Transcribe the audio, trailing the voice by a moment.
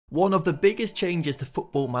One of the biggest changes to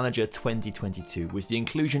Football Manager 2022 was the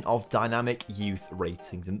inclusion of dynamic youth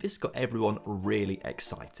ratings, and this got everyone really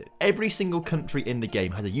excited. Every single country in the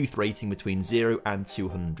game has a youth rating between 0 and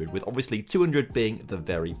 200, with obviously 200 being the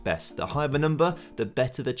very best. The higher the number, the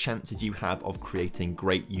better the chances you have of creating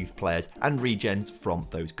great youth players and regens from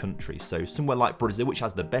those countries. So somewhere like Brazil, which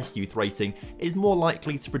has the best youth rating, is more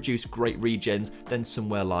likely to produce great regens than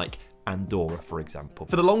somewhere like Andorra, for example.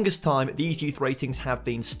 For the longest time, these youth ratings have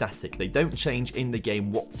been static. They don't change in the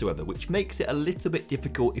game whatsoever, which makes it a little bit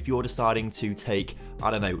difficult if you're deciding to take, I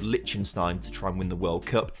don't know, Liechtenstein to try and win the World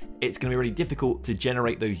Cup. It's going to be really difficult to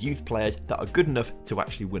generate those youth players that are good enough to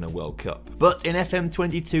actually win a World Cup. But in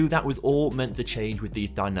FM22, that was all meant to change with these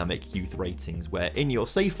dynamic youth ratings, where in your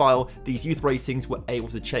save file, these youth ratings were able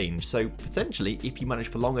to change. So potentially, if you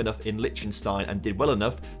managed for long enough in Liechtenstein and did well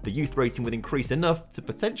enough, the youth rating would increase enough to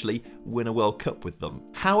potentially win a World Cup with them.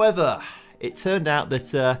 However, it turned out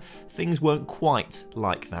that things weren't quite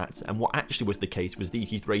like that, and what actually was the case was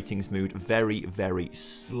these youth ratings moved very, very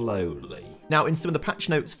slowly. Now, in some of the patch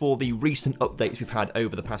notes for the recent updates we've had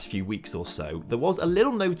over the past few weeks or so, there was a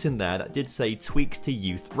little note in there that did say tweaks to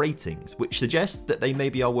youth ratings, which suggests that they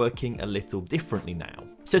maybe are working a little differently now.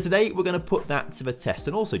 So today we're going to put that to the test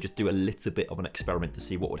and also just do a little bit of an experiment to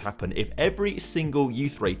see what would happen if every single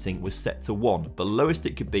youth rating was set to 1, the lowest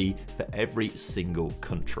it could be for every single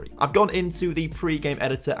country. I've gone into the pre-game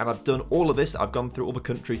editor and I've done all of this. I've gone through all the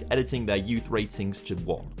countries editing their youth ratings to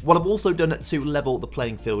 1. What I've also done to level the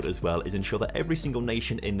playing field as well is ensure that every single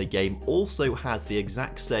nation in the game also has the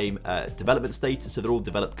exact same development status, so they're all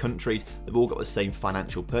developed countries, they've all got the same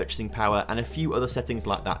financial purchasing power and a few other settings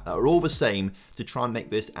like that that are all the same to try and make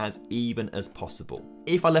this as even as possible.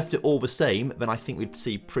 If I left it all the same, then I think we'd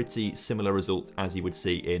see pretty similar results as you would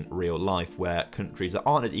see in real life, where countries that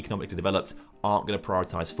aren't as economically developed aren't going to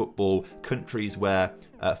prioritise football. Countries where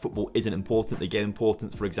football isn't important, they gain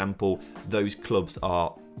importance, for example, those countries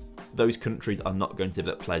are not going to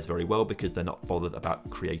develop players very well because they're not bothered about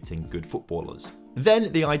creating good footballers.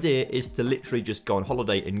 Then the idea is to literally just go on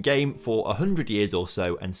holiday in game for 100 years or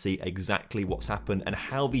so and see exactly what's happened and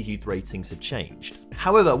how these youth ratings have changed.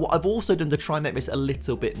 However, what I've also done to try and make this a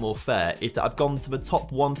little bit more fair is that I've gone to the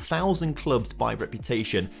top 1,000 clubs by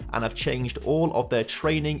reputation and I've changed all of their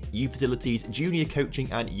training, youth facilities, junior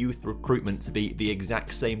coaching and youth recruitment to be the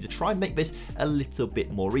exact same to try and make this a little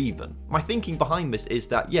bit more even. My thinking behind this is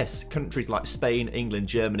that yes, countries like Spain, England,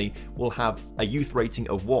 Germany will have a youth rating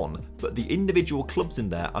of 1, but the individual clubs in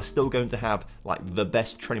there are still going to have like the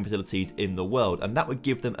best training facilities in the world, and that would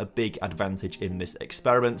give them a big advantage in this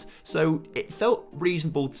experiment. So it felt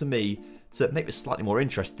reasonable to me to make this slightly more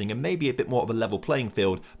interesting and maybe a bit more of a level playing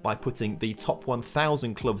field by putting the top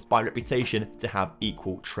 1,000 clubs by reputation to have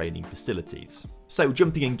equal training facilities. So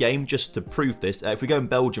jumping in game, just to prove this, if we go in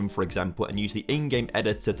Belgium, for example, and use the in-game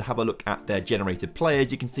editor to have a look at their generated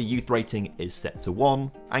players, you can see youth rating is set to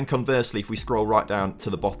 1. And conversely, if we scroll right down to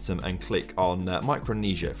the bottom and click on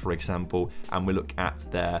Micronesia, for example, and we look at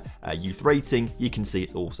their youth rating, you can see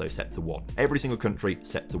it's also set to 1. Every single country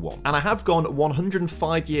set to 1. And I have gone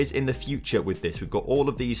 105 years in the future with this. We've got all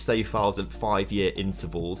of these save files at 5-year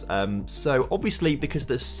intervals. So obviously, because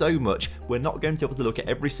there's so much, we're not going to be able to look at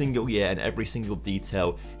every single year and every single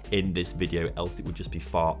detail in this video, else it would just be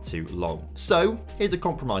far too long. So here's a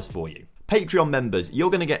compromise for you. Patreon members, you're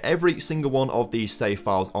going to get every single one of these save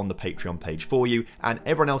files on the Patreon page for you, and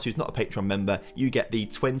everyone else who's not a Patreon member, you get the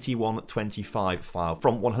 2125 file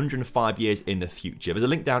from 105 years in the future. There's a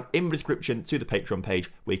link down in the description to the Patreon page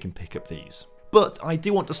where you can pick up these. But I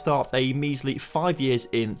do want to start a measly 5 years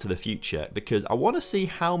into the future because I want to see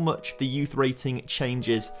how much the youth rating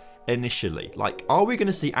changes initially. Like, are we going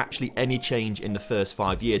to see actually any change in the first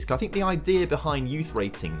 5 years? Because I think the idea behind youth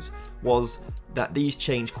ratings was that these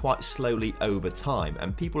change quite slowly over time,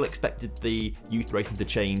 and people expected the youth rating to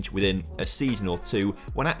change within a season or two,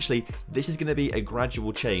 when actually this is going to be a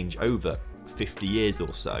gradual change over 50 years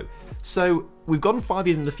or so. So we've gone 5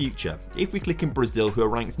 years in the future. If we click in Brazil, who are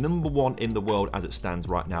ranked #1 in the world as it stands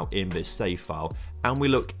right now in this save file, and we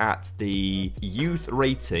look at the youth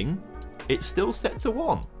rating, it's still set to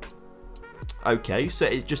 1. Okay, so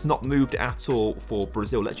it's just not moved at all for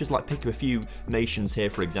Brazil. Let's just like pick up a few nations here,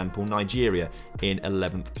 for example, Nigeria in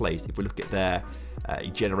 11th place. If we look at their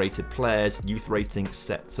generated players, youth rating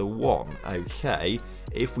set to 1. Okay,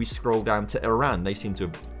 if we scroll down to Iran, they seem to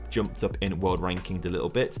have jumped up in world rankings a little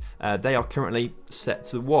bit. They are currently set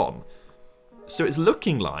to 1. So it's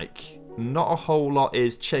looking like not a whole lot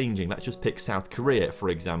is changing. Let's just pick South Korea, for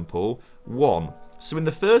example, 1. So in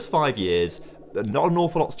the first 5 years, not an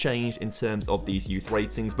awful lot's changed in terms of these youth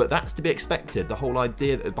ratings, but that's to be expected. The whole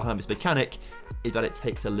idea behind this mechanic is that it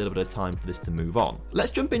takes a little bit of time for this to move on.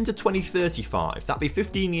 Let's jump into 2035. That'd be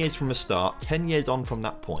 15 years from the start, 10 years on from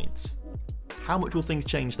that point. How much will things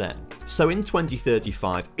change then? So in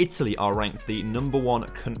 2035, Italy are ranked the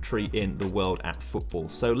 #1 country in the world at football.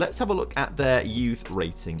 So let's have a look at their youth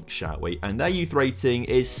rating, shall we? And their youth rating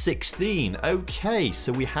is 16. Okay,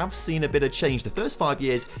 so we have seen a bit of change. The first 5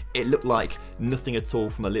 years, it looked like nothing at all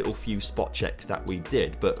from a little few spot checks that we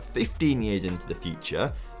did. But 15 years into the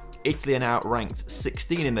future, Italy are now ranked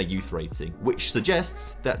 16 in their youth rating, which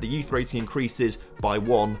suggests that the youth rating increases by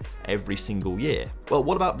 1 every single year. Well,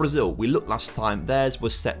 what about Brazil? We looked last time, theirs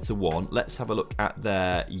was set to 1. Let's have a look at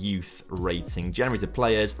their youth rating. Generated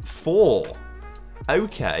players, 4.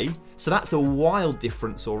 Okay, so that's a wild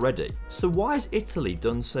difference already. So why has Italy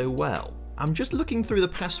done so well? I'm just looking through the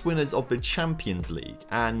past winners of the Champions League,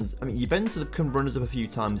 and I mean, Juventus have come runners-up a few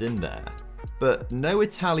times in there, but no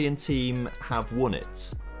Italian team have won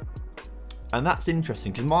it. And that's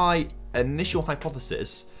interesting because my initial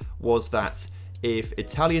hypothesis was that if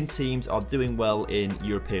Italian teams are doing well in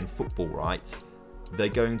European football, right, they're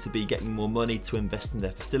going to be getting more money to invest in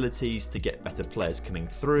their facilities to get better players coming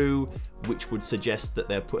through, which would suggest that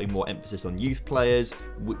they're putting more emphasis on youth players,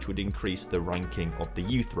 which would increase the ranking of the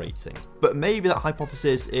youth rating. But maybe that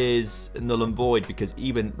hypothesis is null and void because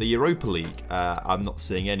even the Europa League, I'm not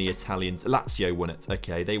seeing any Italians. Lazio won it.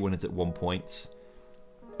 Okay, they won it at 1 point.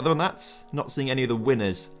 Other than that, not seeing any of the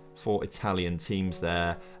winners for Italian teams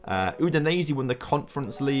there. Udinese won the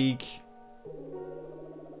Conference League.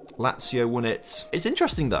 Lazio won it. It's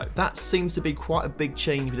interesting though, that seems to be quite a big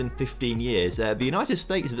change within 15 years. The United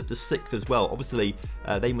States is up to 6th as well. Obviously,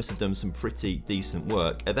 they must have done some pretty decent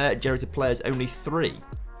work. Their generated players only 3.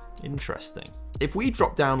 Interesting. If we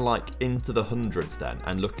drop down like into the hundreds then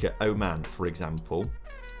and look at Oman, for example,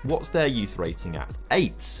 what's their youth rating at?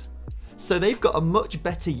 8. So they've got a much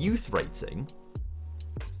better youth rating,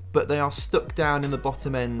 but they are stuck down in the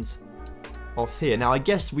bottom end of here. Now, I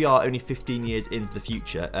guess we are only 15 years into the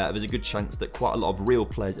future. There's a good chance that quite a lot of real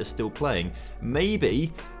players are still playing.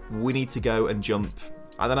 Maybe we need to go and jump,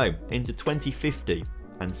 I don't know, into 2050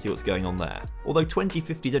 and see what's going on there. Although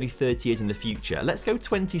 2050 is only 30 years in the future, let's go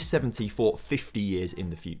 2070 for 50 years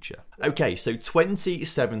in the future. Okay, so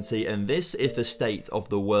 2070, and this is the state of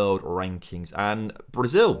the world rankings. And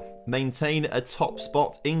Brazil maintain a top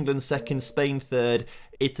spot, England 2nd, Spain 3rd,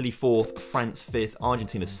 Italy 4th, France 5th,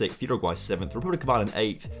 Argentina 6th, Uruguay 7th, Republic of Ireland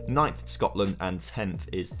 8th, 9th Scotland, and 10th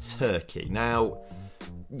is Turkey. Now,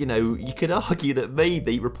 you know, you could argue that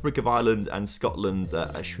maybe Republic of Ireland and Scotland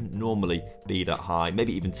shouldn't normally be that high,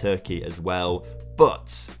 maybe even Turkey as well,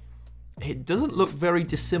 but it doesn't look very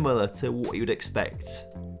dissimilar to what you would expect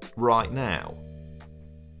right now.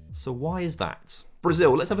 So why is that?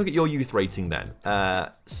 Brazil, let's have a look at your youth rating then.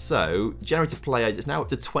 So, generated players, it's now up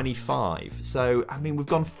to 25. So, I mean, we've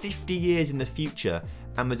gone 50 years in the future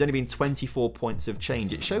and there's only been 24 points of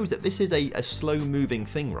change. It shows that this is a slow-moving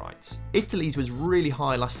thing, right? Italy's was really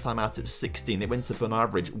high last time out at 16. It went up on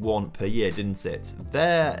average 1 per year, didn't it?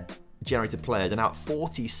 Their generated players are now at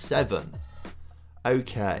 47.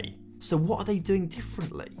 Okay. So what are they doing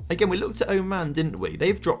differently? Again, we looked at Oman, didn't we?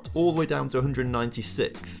 They've dropped all the way down to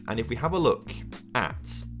 196th. And if we have a look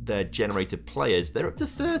at their generated players, they're up to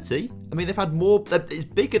 30. I mean, they've had more, it's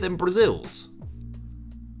bigger than Brazil's.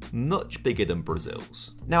 Much bigger than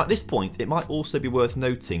Brazil's. Now, at this point, it might also be worth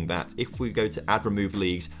noting that if we go to add remove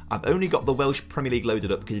leagues, I've only got the Welsh Premier League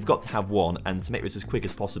loaded up because you've got to have one, and to make this as quick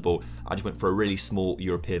as possible, I just went for a really small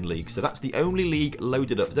European league. So that's the only league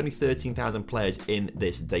loaded up. There's only 13,000 players in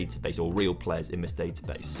this database, or real players in this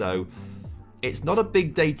database. So it's not a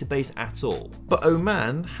big database at all. But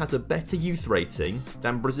Oman has a better youth rating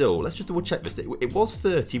than Brazil. Let's just double check this. It was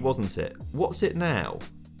 30, wasn't it? What's it now?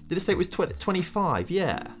 Did it say it was 25?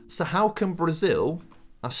 Yeah. So how come Brazil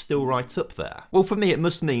are still right up there? Well, for me, it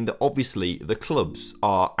must mean that obviously the clubs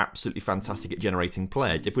are absolutely fantastic at generating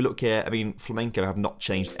players. If we look here, I mean, Flamengo have not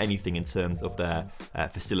changed anything in terms of their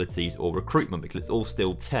facilities or recruitment because it's all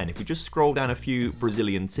still 10. If we just scroll down a few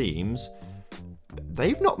Brazilian teams,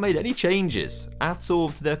 they've not made any changes at all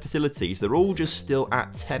to their facilities. They're all just still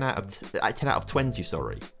at 10 out of 20,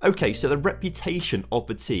 sorry. Okay, so the reputation of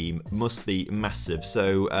the team must be massive.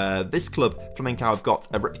 So this club, Flamengo, have got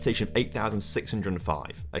a reputation of 8,605.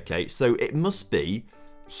 Okay, so it must be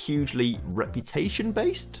hugely reputation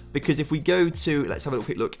based, because if we go to, let's have a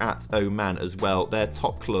quick look at Oman as well, their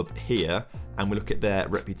top club here, and we look at their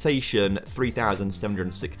reputation,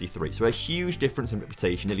 3,763. So a huge difference in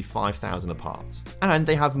reputation, nearly 5,000 apart. And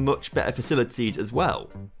they have much better facilities as well.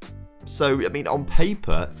 So, I mean, on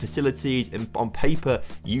paper, facilities, and on paper,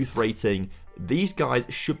 youth rating, these guys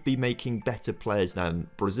should be making better players than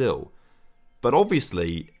Brazil. But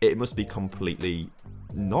obviously, it must be completely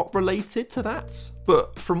not related to that.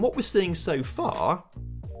 But from what we're seeing so far,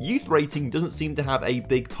 youth rating doesn't seem to have a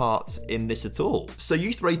big part in this at all. So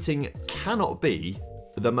youth rating cannot be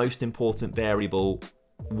the most important variable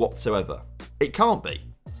whatsoever. It can't be.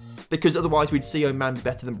 Because otherwise we'd see Oman be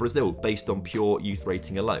better than Brazil based on pure youth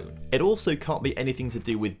rating alone. It also can't be anything to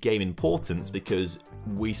do with game importance, because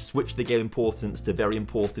we switch the game importance to very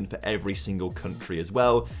important for every single country as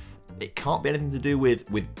well. It can't be anything to do with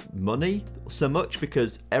money so much,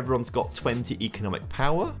 because everyone's got 20 economic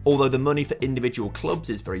power. Although the money for individual clubs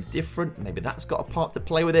is very different, maybe that's got a part to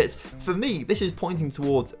play with it. For me, this is pointing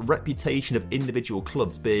towards reputation of individual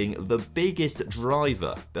clubs being the biggest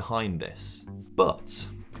driver behind this. But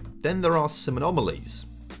then there are some anomalies,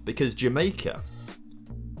 because Jamaica,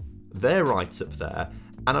 they're right up there,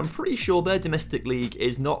 and I'm pretty sure their domestic league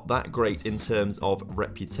is not that great in terms of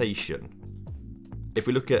reputation. If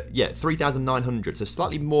we look at, 3,900, so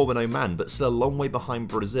slightly more than Oman, but still a long way behind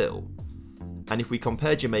Brazil. And if we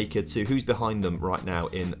compare Jamaica to who's behind them right now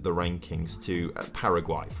in the rankings, to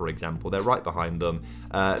Paraguay, for example, they're right behind them.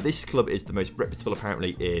 This club is the most reputable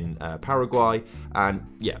apparently in Paraguay, and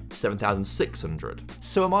 7,600.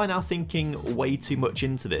 So am I now thinking way too much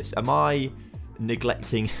into this? Am I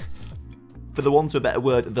neglecting, for the want of a better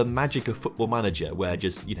word, the magic of Football Manager, where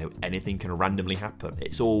just, anything can randomly happen?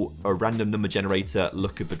 It's all a random number generator,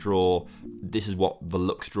 luck of the draw. This is what the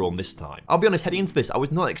luck's drawn this time. I'll be honest, heading into this, I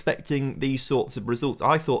was not expecting these sorts of results.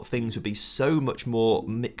 I thought things would be so much more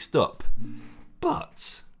mixed up.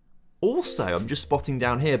 But also, I'm just spotting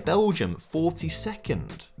down here, Belgium,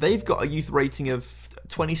 42nd. They've got a youth rating of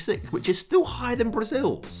 26, which is still higher than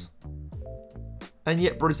Brazil's. And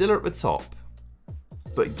yet Brazil are at the top.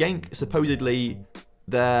 But Genk, supposedly,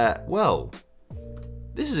 they're, well,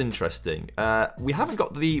 this is interesting. We haven't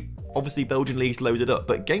got the, obviously, Belgian leagues loaded up,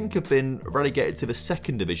 but Genk have been relegated to the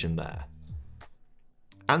 2nd division there.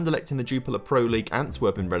 Anderlecht in the Jupiler Pro League,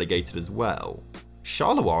 Antwerp relegated as well.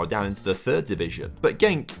 Charleroi are down into the 3rd division. But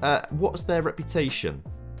Genk, what's their reputation?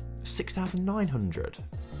 6,900.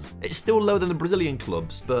 It's still lower than the Brazilian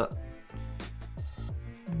clubs, but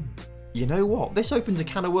you know what? This opens a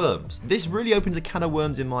can of worms. This really opens a can of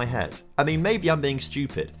worms in my head. I mean, maybe I'm being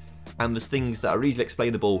stupid, and there's things that are easily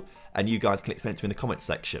explainable, and you guys can explain it to me in the comments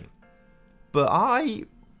section. But I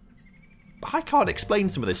can't explain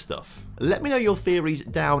some of this stuff. Let me know your theories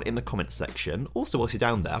down in the comments section. Also, whilst you're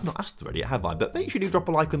down there, I've not asked already, have I? But make sure you drop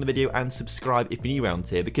a like on the video and subscribe if you're new around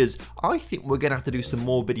here, because I think we're going to have to do some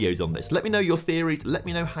more videos on this. Let me know your theories. Let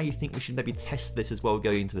me know how you think we should maybe test this as well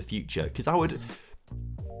going into the future, because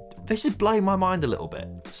this is blowing my mind a little bit.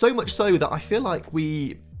 So much so that I feel like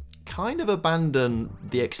we kind of abandon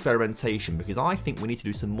the experimentation, because I think we need to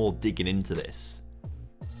do some more digging into this.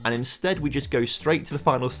 And instead we just go straight to the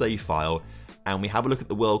final save file and we have a look at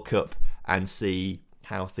the World Cup and see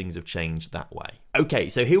how things have changed that way. Okay,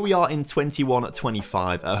 so here we are in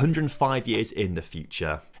 21-25, 105 years in the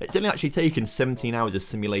future. It's only actually taken 17 hours of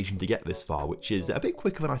simulation to get this far, which is a bit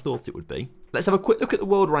quicker than I thought it would be. Let's have a quick look at the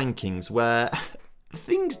world rankings, where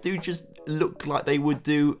things do just look like they would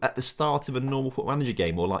do at the start of a normal Football Manager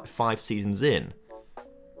game, or like 5 seasons in.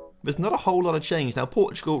 There's not a whole lot of change. Now,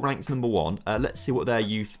 Portugal ranks number 1. Let's see what their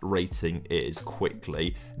youth rating is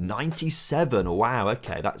quickly. 97. Wow,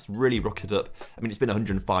 okay, that's really rocketed up. I mean, it's been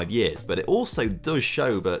 105 years, but it also does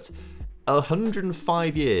show that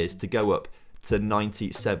 105 years to go up to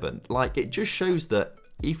 97. Like, it just shows that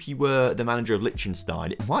if you were the manager of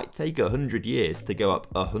Liechtenstein, it might take 100 years to go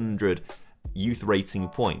up 100 youth rating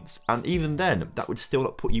points, and even then that would still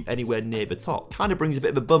not put you anywhere near the top. Kind of brings a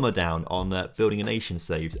bit of a bummer down on building a nation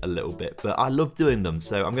saves a little bit, but I love doing them,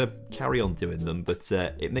 so I'm going to carry on doing them. But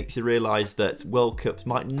it makes you realise that World Cups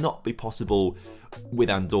might not be possible with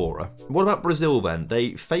Andorra. What about Brazil then?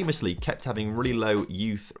 They famously kept having really low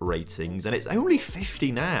youth ratings, and it's only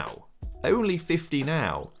 50 now. Only 50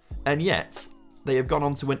 now, and yet they have gone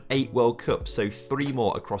on to win 8 World Cups, so 3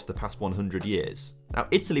 more across the past 100 years. Now,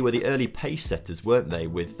 Italy were the early pace setters, weren't they,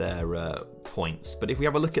 with their points? But if we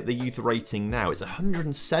have a look at the youth rating now, it's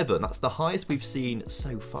 107. That's the highest we've seen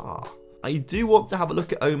so far. I do want to have a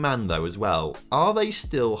look at Oman, though, as well. Are they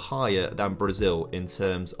still higher than Brazil in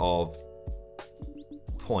terms of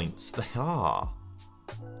points? They are.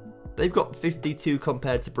 They've got 52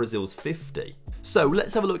 compared to Brazil's 50. So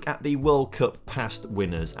let's have a look at the World Cup past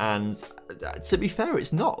winners. And to be fair,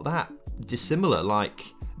 it's not that dissimilar. Like,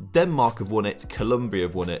 Denmark have won it, Colombia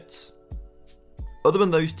have won it, Other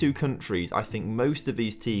than those two countries, I think most of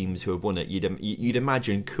these teams who have won it, you'd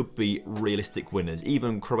imagine could be realistic winners.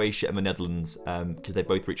 Even Croatia and the Netherlands, because they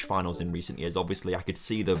both reached finals in recent years. Obviously, I could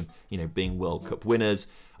see them, being World Cup winners.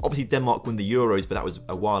 Obviously, Denmark won the Euros, but that was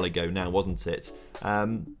a while ago now, wasn't it?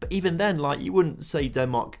 But even then, you wouldn't say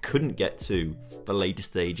Denmark couldn't get to the later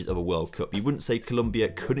stages of a World Cup. You wouldn't say Colombia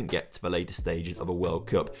couldn't get to the later stages of a World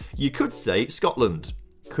Cup. You could say Scotland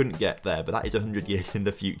couldn't get there, but that is 100 years in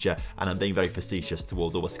the future, and I'm being very facetious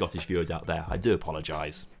towards all the Scottish viewers out there. I do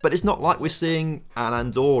apologise. But it's not like we're seeing an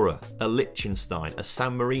Andorra, a Liechtenstein, a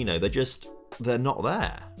San Marino. They're not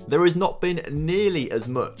there. There has not been nearly as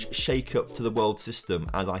much shake-up to the world system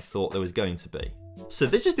as I thought there was going to be. So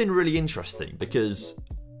this has been really interesting, because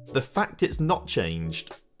the fact it's not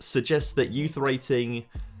changed suggests that youth rating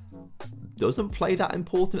doesn't play that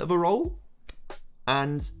important of a role,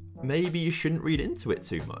 and maybe you shouldn't read into it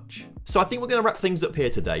too much. So I think we're going to wrap things up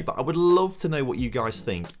here today, but I would love to know what you guys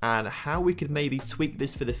think and how we could maybe tweak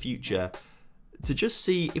this for the future to just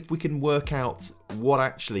see if we can work out what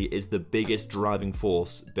actually is the biggest driving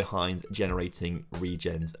force behind generating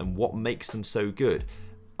regens and what makes them so good.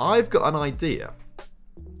 I've got an idea.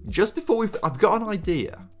 I've got an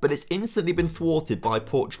idea, but it's instantly been thwarted by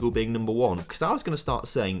Portugal being #1, because I was going to start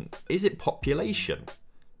saying, is it population?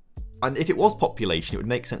 And if it was population, it would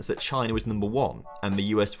make sense that China was #1 and the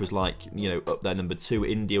US was up there #2.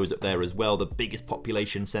 India was up there as well, the biggest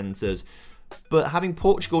population centres. But having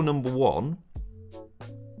Portugal #1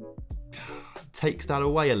 takes that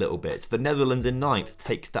away a little bit. The Netherlands in 9th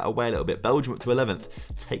takes that away a little bit. Belgium up to 11th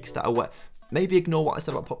takes that away. Maybe ignore what I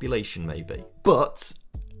said about population, maybe. But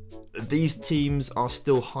these teams are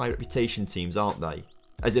still high reputation teams, aren't they?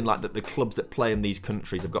 As in, the clubs that play in these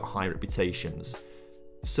countries have got high reputations.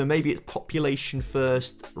 So maybe it's population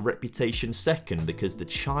first, reputation second, because the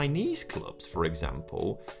Chinese clubs, for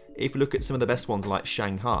example, if you look at some of the best ones like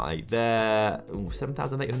Shanghai, they're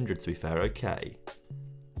 7,800 to be fair, okay.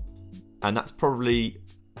 And that's probably...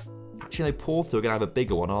 Actually, no, Porto are going to have a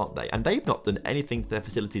bigger one, aren't they? And they've not done anything to their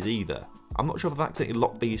facilities either. I'm not sure if I've accidentally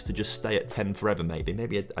locked these to just stay at 10 forever, maybe.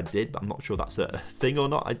 Maybe I did, but I'm not sure that's a thing or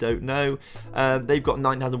not. I don't know. They've got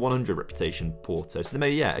 9,100 reputation, Porto. So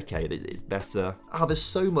maybe, yeah, okay, it's better. There's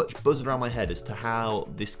so much buzzing around my head as to how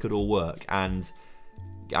this could all work. And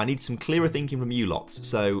I need some clearer thinking from you lots.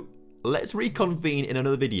 So let's reconvene in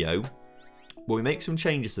another video where we make some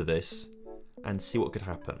changes to this and see what could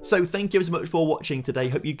happen. So thank you so much for watching today.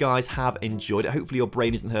 Hope you guys have enjoyed it. Hopefully your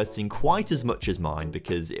brain isn't hurting quite as much as mine,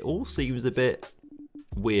 because it all seems a bit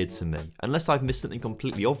weird to me. Unless I've missed something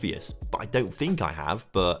completely obvious, but I don't think I have,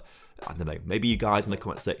 but I don't know. Maybe you guys in the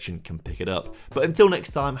comment section can pick it up. But until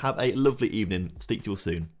next time, have a lovely evening. Speak to you all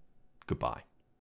soon. Goodbye.